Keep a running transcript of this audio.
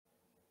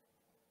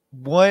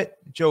what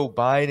Joe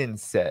Biden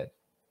said,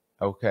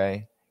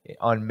 okay,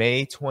 on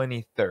May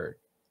 23rd,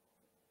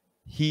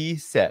 he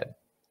said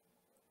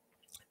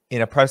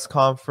in a press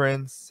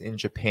conference in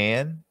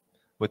Japan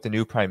with the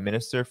new prime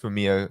minister,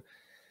 Fumio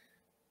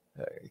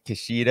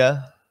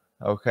Kishida,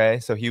 okay,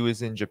 so he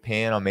was in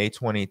Japan on May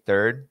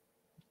 23rd.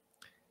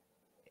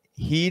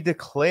 He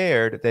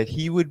declared that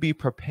he would be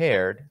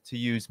prepared to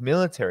use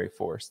military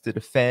force to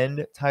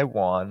defend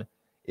Taiwan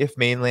if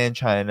mainland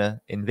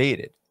China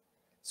invaded.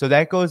 So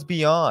that goes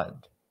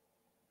beyond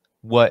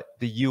what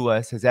the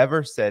U.S. has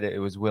ever said it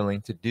was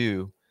willing to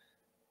do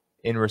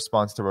in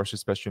response to Russia's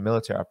special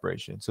military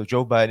operation. So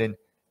Joe Biden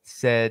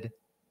said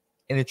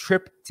in a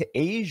trip to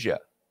Asia,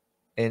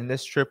 and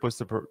this trip was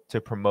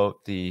to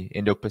promote the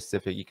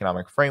Indo-Pacific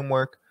Economic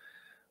Framework,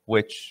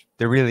 which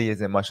there really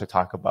isn't much to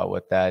talk about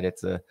with that.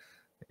 It's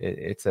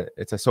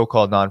a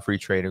so-called non-free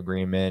trade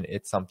agreement.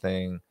 It's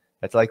something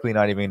that's likely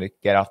not even going to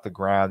get off the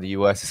ground. The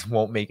U.S.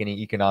 won't make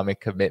any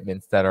economic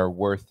commitments that are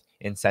worth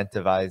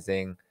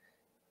incentivizing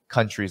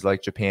countries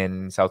like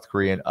Japan, South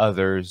Korea, and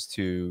others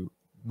to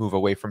move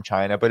away from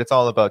China. But it's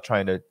all about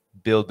trying to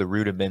build the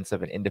rudiments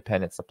of an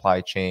independent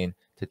supply chain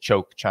to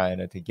choke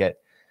China, to get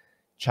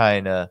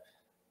China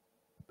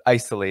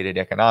isolated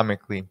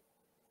economically.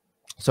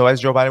 So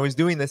as Joe Biden was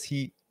doing this,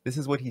 this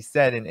is what he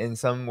said, and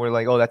some were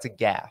like, oh, that's a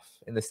gaffe.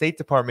 And the State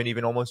Department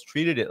even almost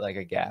treated it like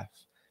a gaffe,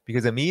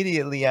 because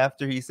immediately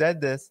after he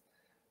said this,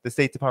 the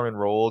State Department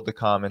rolled the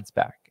comments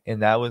back.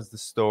 And that was the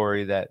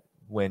story that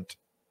went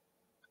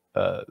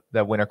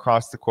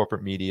across the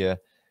corporate media.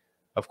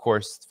 Of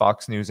course,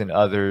 Fox News and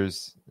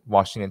others,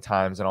 Washington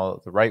Times and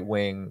all the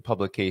right-wing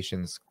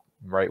publications,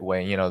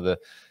 right-wing, the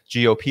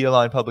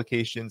GOP-aligned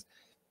publications,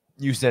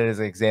 used it as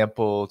an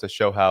example to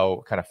show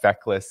how kind of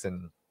feckless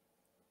and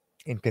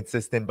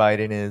inconsistent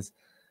Biden is.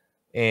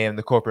 And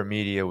the corporate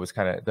media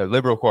the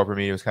liberal corporate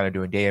media was kind of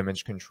doing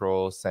damage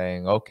control,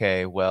 saying,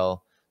 okay,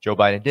 well, Joe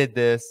Biden did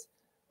this,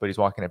 but he's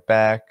walking it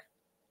back.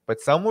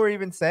 But some were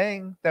even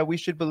saying that we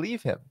should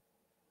believe him,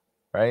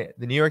 right?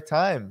 The New York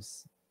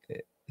Times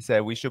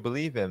said we should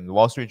believe him. The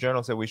Wall Street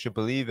Journal said we should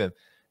believe him,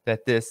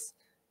 that this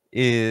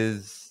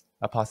is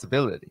a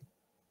possibility.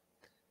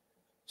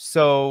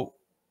 So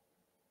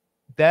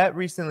that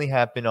recently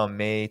happened on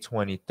May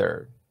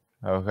 23rd,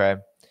 okay?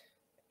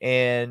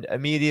 And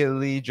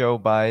immediately Joe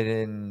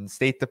Biden,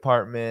 State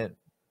Department,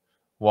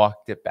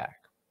 walked it back.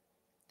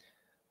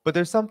 But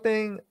there's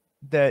something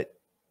that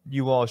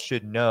you all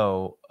should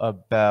know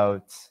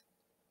about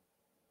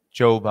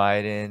Joe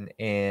Biden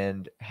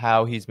and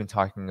how he's been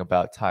talking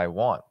about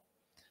Taiwan.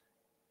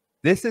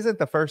 This isn't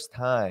the first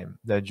time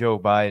that Joe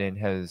Biden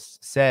has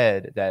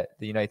said that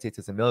the United States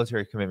has a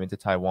military commitment to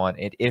Taiwan,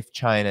 and if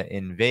China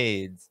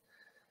invades,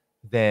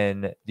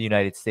 then the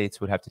United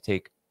States would have to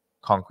take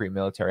concrete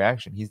military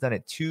action. He's done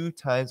it 2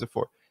 times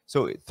before.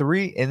 So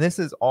 3, and this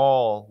is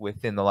all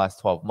within the last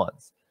 12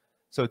 months.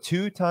 So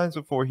 2 times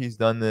before he's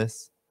done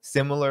this,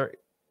 similar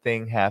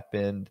thing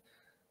happened.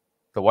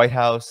 The White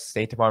House,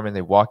 State Department,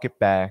 they walk it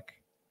back.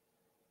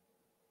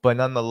 But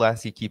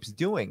nonetheless, he keeps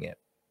doing it.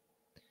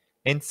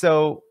 And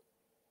so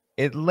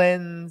it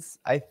lends,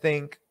 I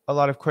think, a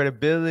lot of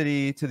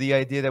credibility to the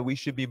idea that we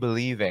should be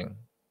believing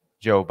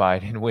Joe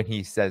Biden when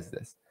he says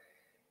this.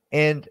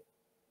 And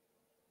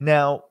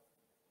now,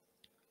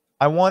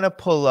 I want to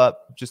pull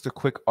up just a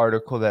quick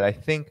article that I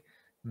think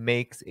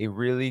makes a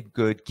really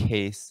good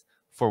case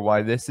for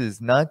why this is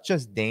not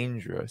just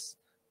dangerous,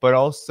 but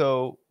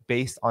also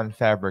based on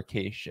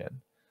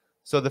fabrication.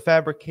 So the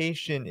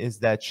fabrication is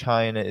that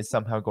China is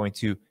somehow going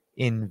to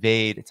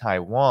invade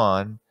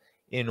Taiwan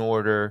in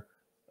order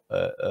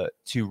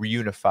to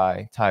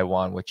reunify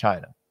Taiwan with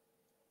China.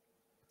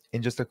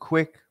 And just a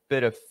quick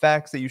bit of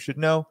facts that you should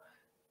know: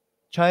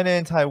 China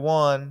and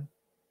Taiwan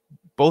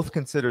both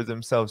consider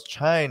themselves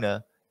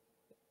China,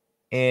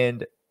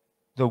 and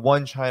the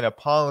One China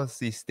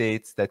policy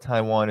states that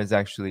Taiwan is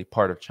actually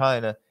part of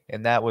China,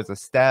 and that was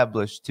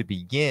established to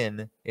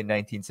begin in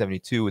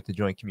 1972 with the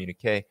joint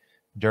communique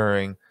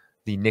during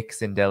the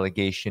Nixon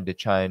delegation to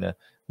China,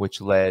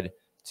 which led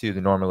to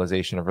the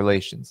normalization of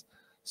relations.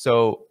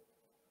 So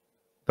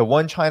the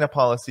One China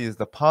policy is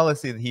the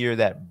policy here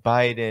that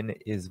Biden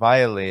is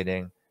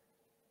violating.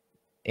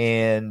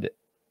 And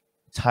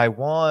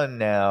Taiwan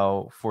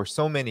now, for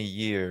so many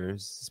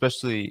years,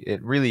 especially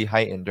it really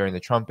heightened during the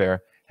Trump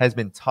era, has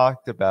been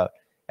talked about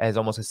as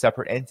almost a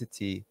separate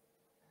entity,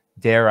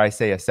 dare I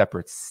say a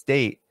separate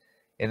state.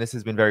 And this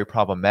has been very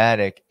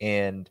problematic.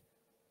 And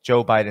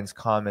Joe Biden's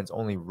comments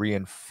only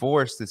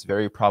reinforce this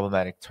very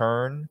problematic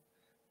turn.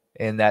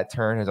 And that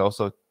turn has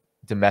also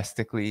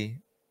domestically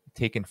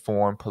taken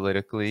form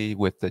politically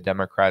with the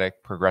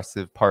Democratic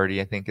Progressive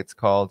Party, I think it's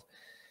called.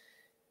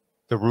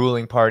 The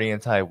ruling party in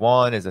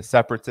Taiwan is a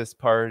separatist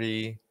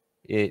party.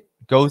 It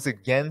goes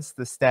against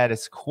the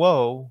status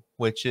quo,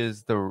 which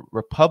is the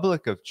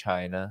Republic of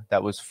China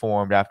that was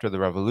formed after the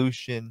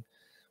revolution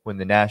when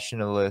the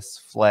nationalists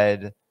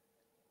fled.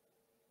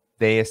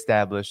 They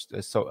established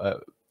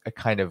a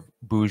kind of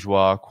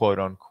bourgeois, quote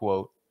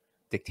unquote,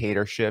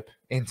 dictatorship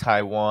in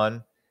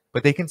Taiwan,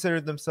 but they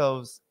considered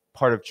themselves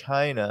part of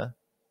China,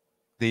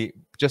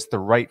 just the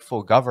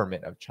rightful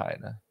government of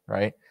China,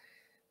 right?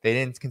 They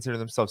didn't consider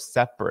themselves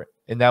separate.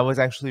 And that was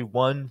actually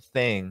one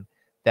thing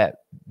that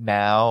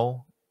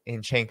Mao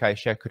and Chiang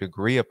Kai-shek could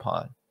agree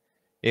upon.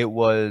 It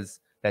was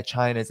that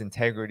China's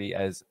integrity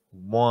as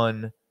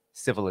one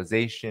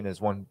civilization,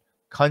 as one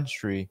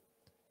country,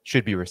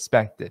 should be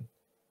respected.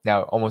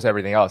 Now, almost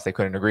everything else they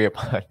couldn't agree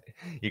upon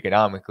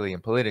economically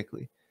and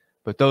politically,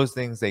 but those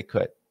things they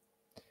could.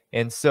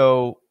 And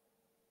so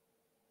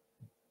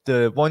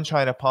the one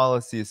China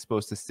policy is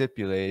supposed to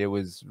stipulate, it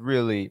was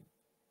really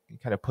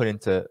kind of put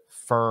into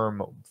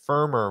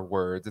firmer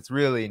words. It's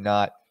really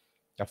not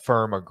a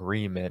firm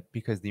agreement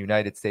because the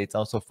United States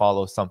also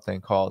follows something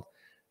called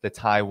the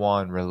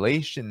Taiwan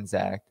Relations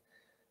Act,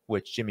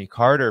 which Jimmy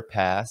Carter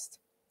passed,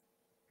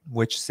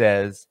 which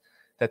says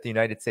that the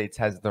United States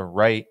has the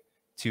right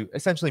to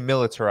essentially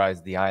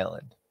militarize the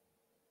island.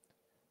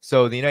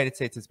 So the United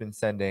States has been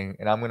sending,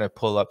 and I'm going to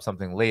pull up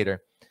something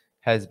later,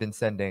 has been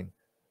sending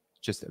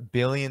just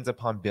billions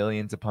upon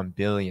billions upon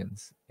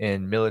billions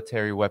in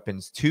military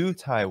weapons to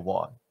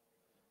Taiwan,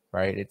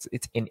 right?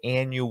 It's an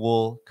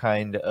annual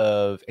kind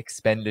of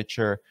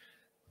expenditure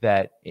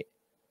that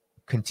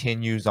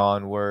continues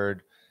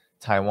onward.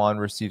 Taiwan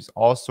receives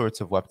all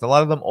sorts of weapons, a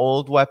lot of them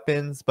old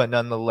weapons, but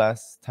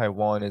nonetheless,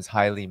 Taiwan is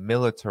highly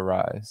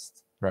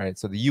militarized, right?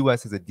 So the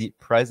U.S. has a deep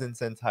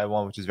presence in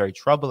Taiwan, which is very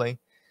troubling.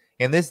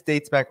 And this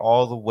dates back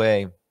all the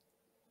way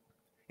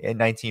in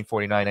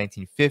 1949,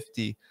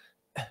 1950,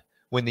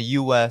 when the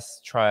U.S.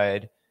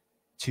 tried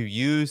to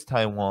use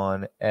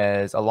Taiwan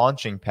as a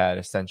launching pad,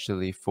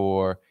 essentially,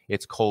 for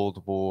its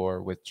Cold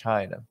War with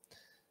China.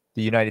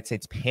 The United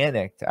States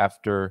panicked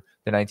after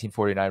the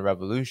 1949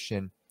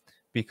 revolution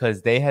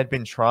because they had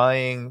been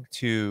trying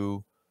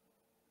to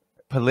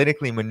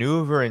politically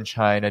maneuver in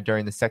China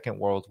during the Second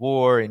World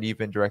War and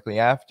even directly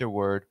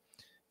afterward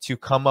to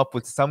come up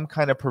with some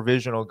kind of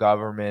provisional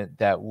government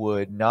that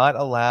would not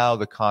allow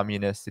the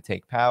communists to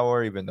take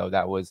power, even though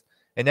that was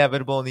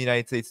inevitable, and the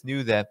United States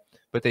knew that.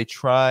 But they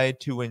tried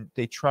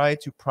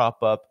to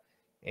prop up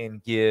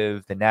and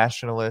give the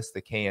nationalists,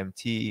 the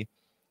KMT,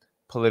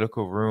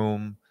 political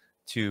room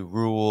to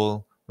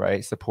rule.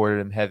 Right, supported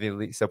them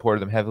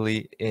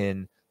heavily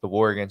in the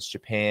war against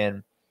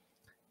Japan,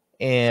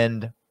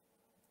 and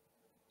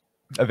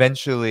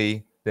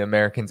eventually the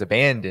Americans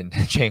abandoned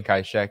Chiang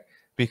Kai-shek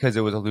because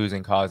it was a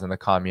losing cause, and the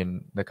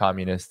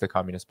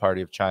Communist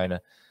Party of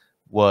China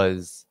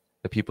was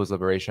the People's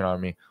Liberation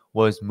Army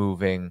was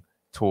moving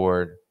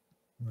toward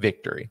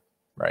victory,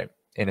 right,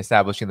 in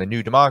establishing the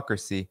new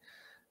democracy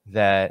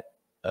that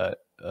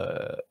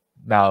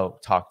Mao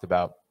talked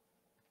about.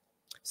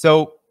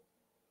 So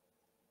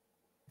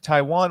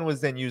Taiwan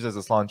was then used as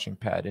a launching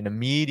pad, and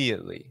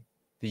immediately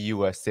the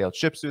U.S. sailed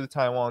ships through the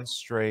Taiwan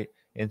Strait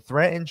and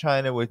threatened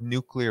China with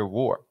nuclear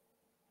war.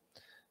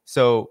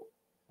 So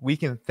we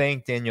can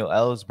thank Daniel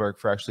Ellsberg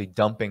for actually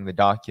dumping the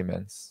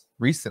documents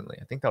recently.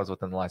 I think that was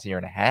within the last year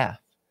and a half,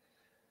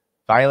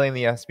 violating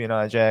the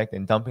Espionage Act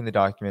and dumping the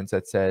documents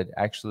that said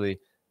actually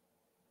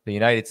the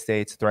United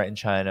States threatened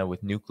China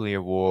with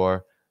nuclear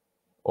war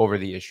over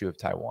the issue of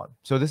Taiwan.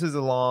 So this is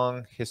a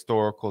long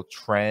historical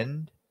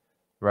trend,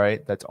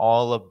 right? That's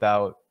all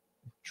about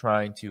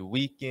trying to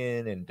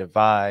weaken and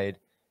divide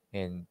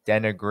and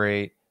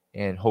denigrate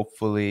and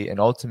hopefully and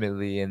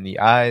ultimately, in the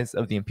eyes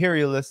of the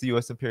imperialists, the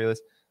U.S.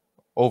 imperialists,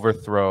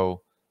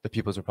 overthrow the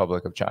People's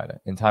Republic of China.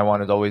 And Taiwan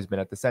has always been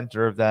at the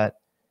center of that.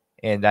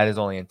 And that is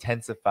only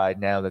intensified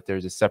now that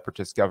there's a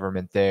separatist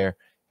government there,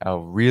 a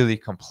really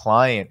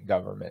compliant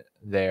government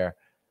there,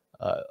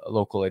 a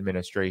local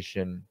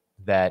administration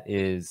that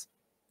is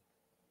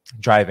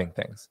driving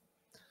things.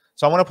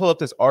 So I want to pull up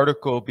this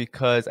article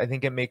because I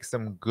think it makes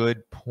some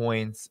good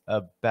points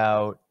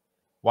about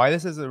why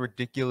this is a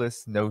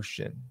ridiculous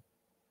notion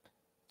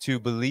to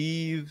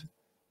believe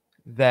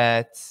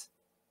that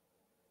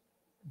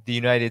the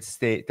United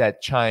States,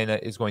 that China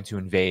is going to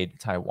invade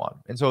Taiwan.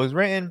 And so it was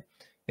written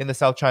in the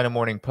South China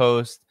Morning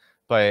Post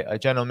by a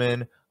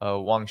gentleman,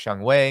 Wang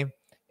Xiangwei.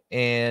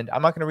 And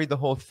I'm not going to read the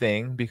whole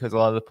thing because a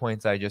lot of the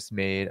points I just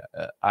made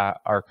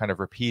are kind of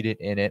repeated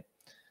in it.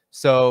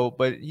 So,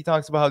 but he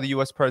talks about how the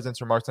U.S. president's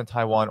remarks on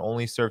Taiwan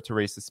only serve to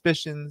raise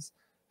suspicions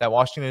that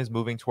Washington is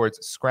moving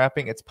towards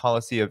scrapping its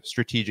policy of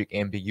strategic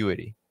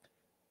ambiguity.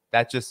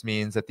 That just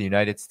means that the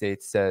United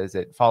States says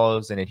it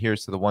follows and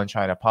adheres to the one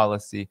China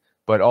policy,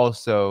 but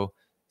also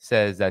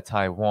says that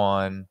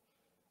Taiwan,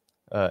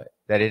 that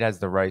it has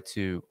the right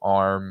to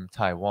arm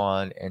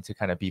Taiwan and to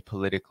kind of be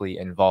politically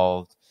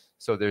involved.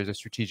 So there's a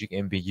strategic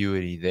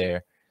ambiguity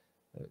there.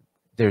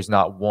 There's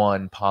not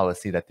one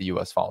policy that the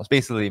U.S. follows.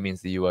 Basically, it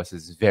means the U.S.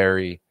 is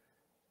very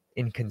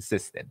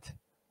inconsistent,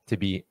 to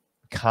be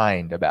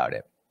kind about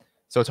it.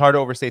 So it's hard to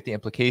overstate the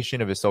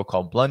implication of his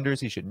so-called blunders.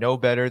 He should know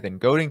better than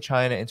goading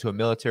China into a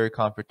military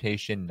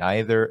confrontation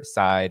neither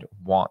side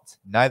wants.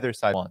 Neither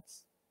side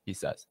wants, he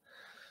says.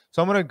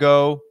 So I'm going to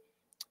go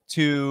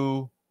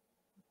to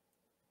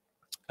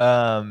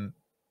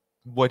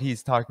what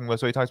he's talking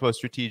about. So he talks about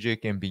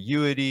strategic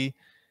ambiguity.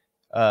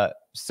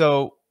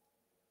 So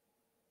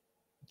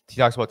He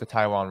talks about the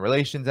Taiwan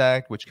Relations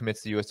Act, which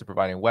commits the U.S. to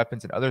providing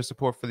weapons and other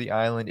support for the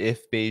island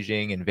if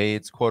Beijing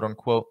invades, quote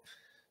unquote.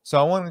 So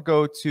I want to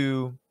go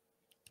to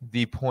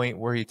the point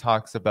where he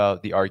talks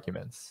about the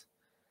arguments.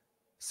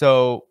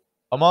 So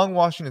among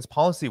Washington's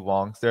policy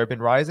wonks, there have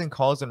been rising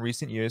calls in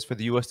recent years for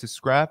the U.S. to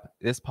scrap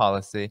this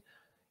policy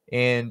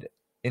and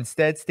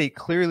instead state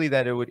clearly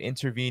that it would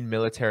intervene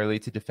militarily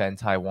to defend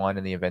Taiwan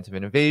in the event of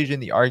an invasion.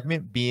 The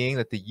argument being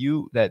that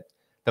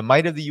the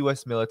might of the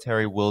U.S.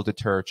 military will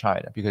deter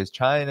China because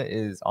China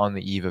is on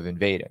the eve of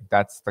invading.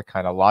 That's the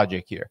kind of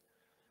logic here.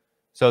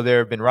 So there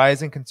have been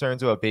rising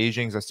concerns about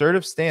Beijing's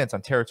assertive stance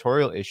on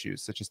territorial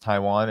issues such as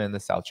Taiwan and the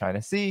South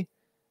China Sea.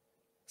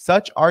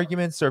 Such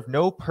arguments serve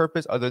no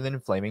purpose other than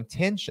inflaming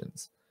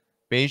tensions.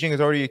 Beijing has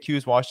already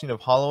accused Washington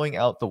of hollowing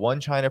out the One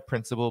China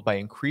principle by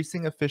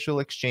increasing official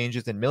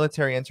exchanges and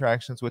military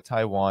interactions with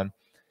Taiwan,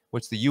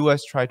 which the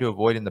U.S. tried to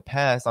avoid in the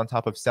past on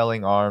top of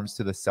selling arms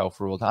to the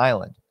self-ruled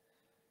island.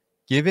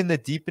 Given the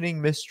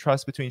deepening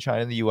mistrust between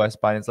China and the U.S.,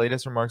 Biden's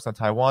latest remarks on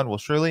Taiwan will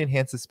surely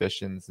enhance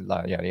suspicions,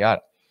 yada, yada,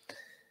 yada.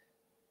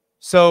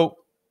 So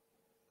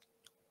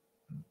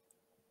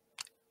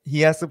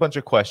he asks a bunch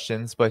of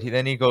questions, but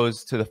then he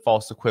goes to the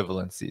false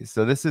equivalencies.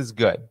 So this is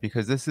good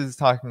because this is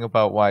talking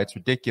about why it's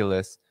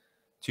ridiculous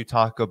to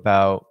talk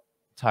about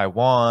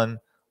Taiwan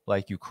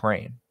like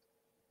Ukraine.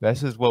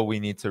 This is what we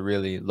need to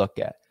really look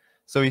at.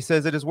 So he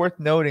says it is worth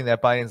noting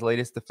that Biden's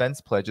latest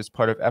defense pledge is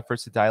part of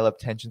efforts to dial up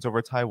tensions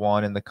over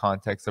Taiwan in the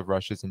context of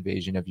Russia's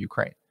invasion of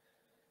Ukraine.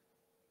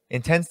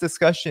 Intense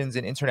discussions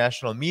in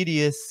international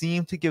media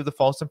seem to give the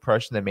false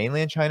impression that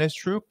mainland China's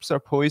troops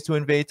are poised to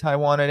invade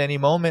Taiwan at any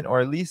moment,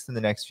 or at least in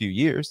the next few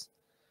years.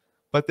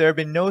 But there have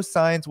been no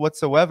signs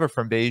whatsoever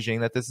from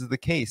Beijing that this is the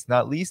case,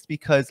 not least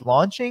because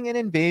launching an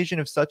invasion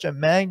of such a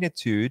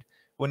magnitude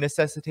would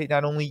necessitate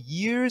not only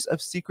years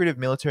of secretive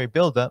military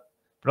buildup,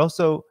 but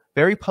also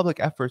very public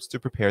efforts to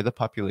prepare the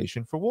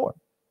population for war.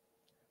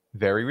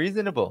 Very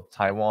reasonable.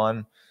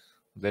 Taiwan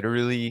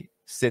literally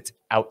sits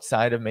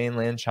outside of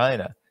mainland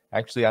China.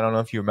 Actually, I don't know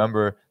if you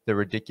remember the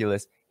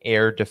ridiculous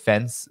air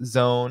defense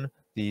zone,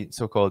 the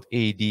so-called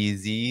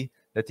ADZ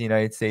that the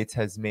United States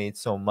has made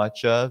so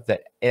much of,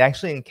 that it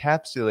actually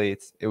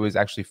encapsulates, it was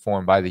actually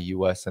formed by the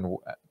U.S. and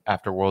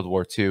after World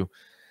War II,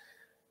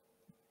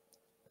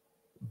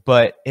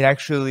 but it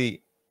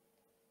actually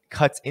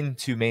cuts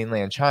into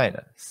mainland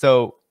China.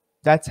 So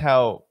that's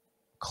how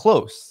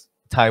close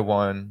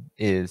Taiwan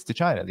is to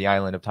China, the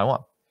island of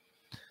Taiwan.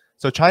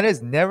 So China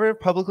has never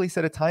publicly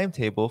set a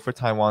timetable for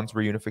Taiwan's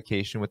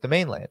reunification with the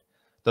mainland,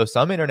 though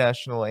some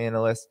international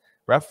analysts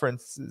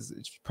references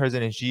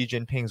President Xi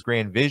Jinping's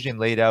grand vision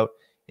laid out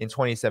in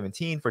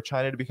 2017 for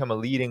China to become a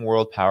leading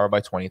world power by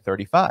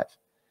 2035.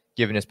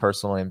 Given his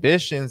personal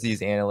ambitions,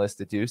 these analysts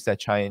deduce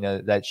that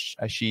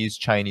Xi's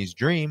Chinese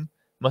dream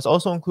must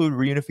also include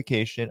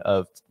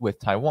reunification with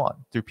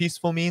Taiwan through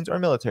peaceful means or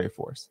military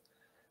force.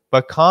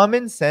 But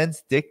common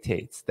sense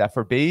dictates that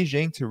for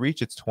Beijing to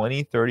reach its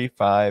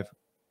 2035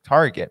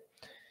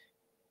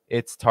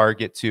 its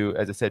target to,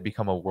 as I said,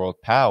 become a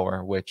world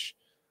power, which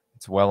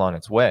it's well on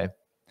its way,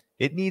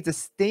 it needs a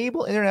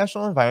stable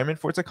international environment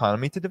for its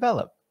economy to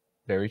develop.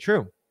 Very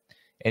true.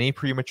 Any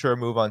premature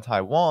move on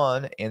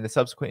Taiwan and the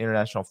subsequent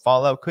international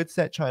fallout could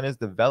set China's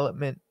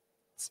development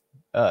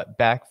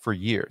back for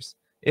years,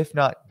 if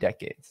not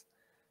decades.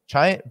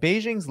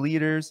 Beijing's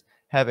leaders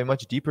have a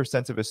much deeper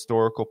sense of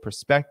historical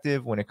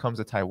perspective when it comes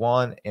to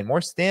Taiwan and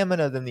more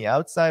stamina than the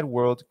outside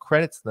world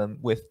credits them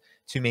with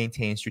to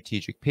maintain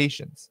strategic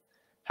patience.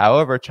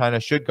 However, China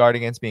should guard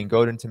against being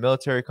goaded into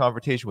military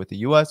confrontation with the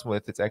U.S.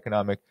 with its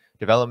economic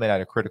development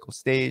at a critical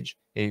stage,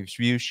 a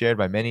view shared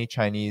by many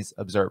Chinese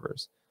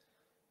observers.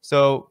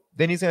 So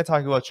then he's going to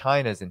talk about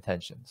China's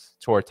intentions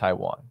toward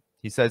Taiwan.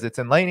 He says it's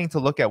enlightening to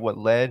look at what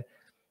led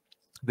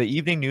the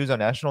evening news on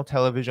national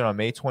television on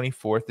May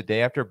 24th, the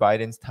day after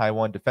Biden's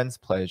Taiwan defense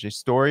pledge, a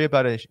story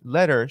about a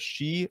letter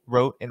she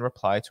wrote in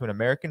reply to an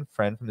American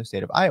friend from the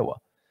state of Iowa.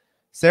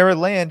 Sarah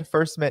Land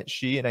first met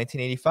Xi in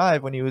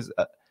 1985 when he was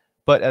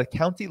but a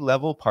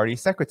county-level party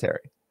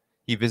secretary.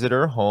 He visited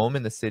her home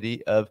in the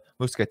city of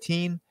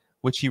Muscatine,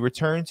 which he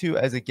returned to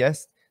as a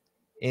guest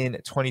in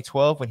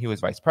 2012 when he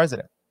was vice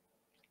president.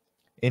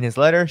 In his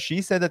letter,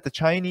 Xi said that the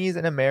Chinese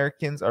and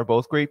Americans are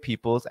both great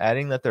peoples,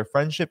 adding that their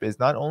friendship is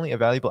not only a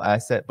valuable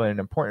asset, but an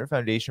important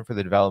foundation for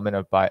the development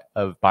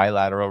of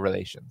bilateral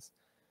relations.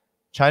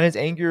 China's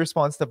angry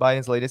response to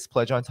Biden's latest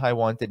pledge on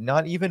Taiwan did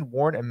not even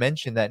warrant a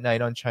mention that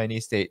night on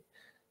Chinese state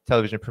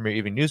television premier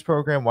evening news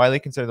program, widely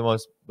considered the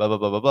most blah, blah,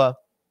 blah, blah, blah.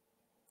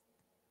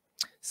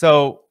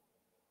 So,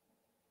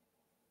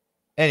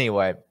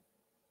 anyway,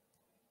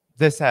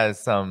 this has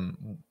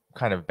some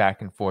kind of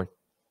back and forth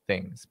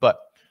things, but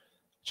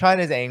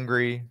China's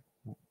angry.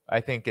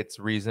 I think it's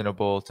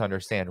reasonable to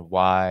understand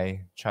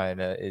why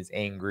China is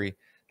angry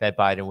that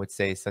Biden would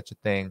say such a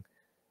thing.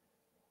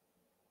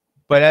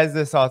 But as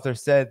this author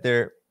said,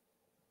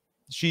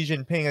 Xi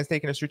Jinping has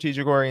taken a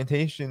strategic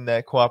orientation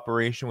that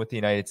cooperation with the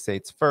United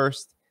States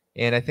first.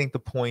 And I think the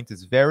point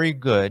is very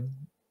good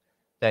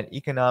that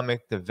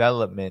economic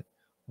development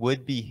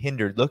would be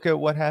hindered. Look at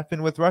what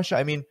happened with Russia.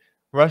 I mean,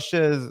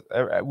 Russia's,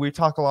 we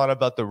talk a lot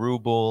about the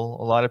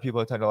ruble. A lot of people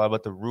are talking a lot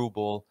about the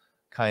ruble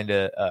kind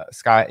of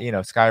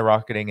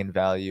skyrocketing in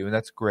value, and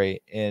that's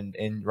great. And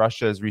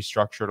Russia has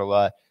restructured a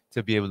lot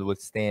to be able to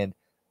withstand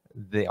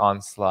the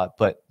onslaught.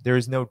 But there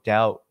is no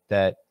doubt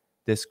that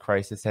this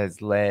crisis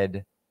has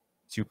led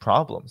to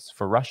problems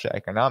for Russia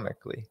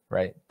economically,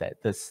 right?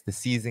 That the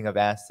seizing of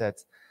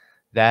assets,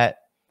 that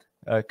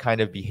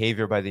kind of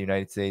behavior by the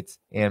United States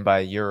and by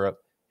Europe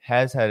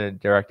has had a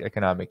direct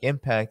economic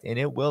impact, and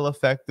it will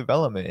affect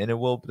development, and it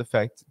will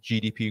affect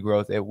GDP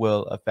growth. It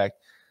will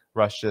affect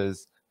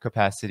Russia's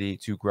capacity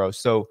to grow.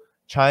 So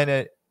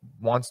China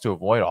wants to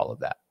avoid all of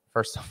that,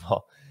 first of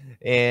all.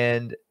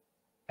 And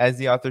as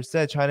the author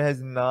said, China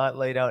has not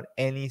laid out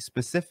any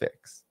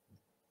specifics,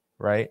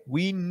 right?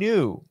 We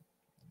knew,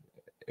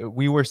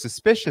 we were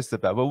suspicious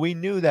about, but we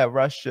knew that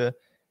Russia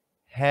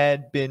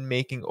had been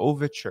making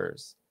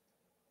overtures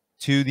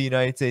to the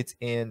United States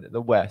and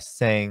the West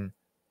saying,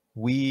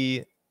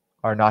 we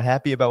are not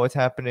happy about what's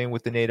happening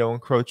with the NATO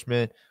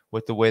encroachment,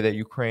 with the way that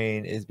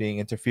Ukraine is being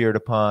interfered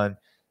upon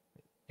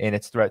and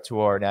its threat to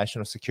our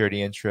national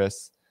security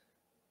interests.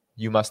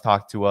 You must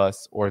talk to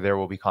us or there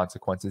will be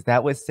consequences.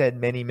 That was said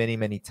many, many,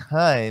 many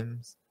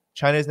times.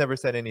 China has never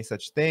said any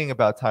such thing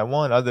about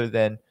Taiwan other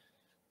than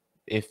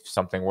if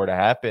something were to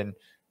happen,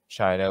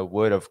 China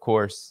would, of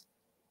course,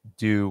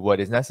 do what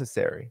is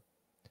necessary.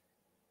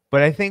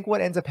 But I think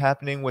what ends up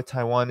happening with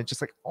Taiwan is just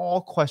like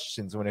all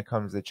questions when it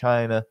comes to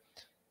China.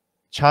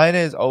 China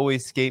is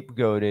always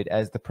scapegoated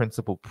as the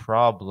principal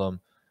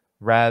problem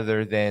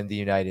rather than the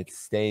United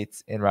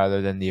States and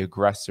rather than the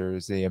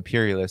aggressors, the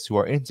imperialists who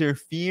are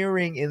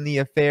interfering in the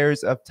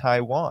affairs of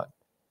Taiwan.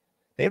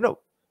 They have no.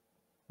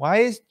 Why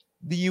is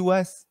the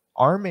U.S.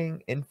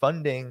 arming and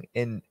funding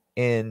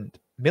and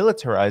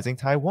militarizing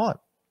Taiwan?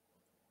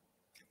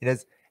 It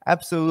has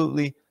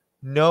absolutely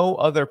no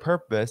other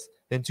purpose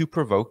than to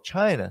provoke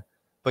China.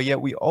 But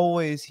yet we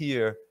always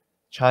hear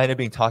China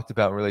being talked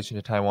about in relation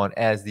to Taiwan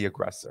as the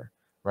aggressor,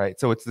 right?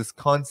 So it's this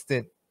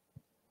constant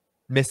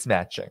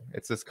mismatching.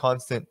 It's this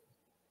constant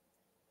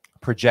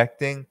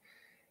projecting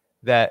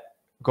that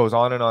goes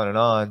on and on and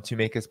on to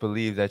make us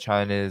believe that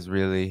China is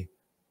really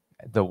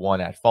the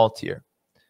one at fault here.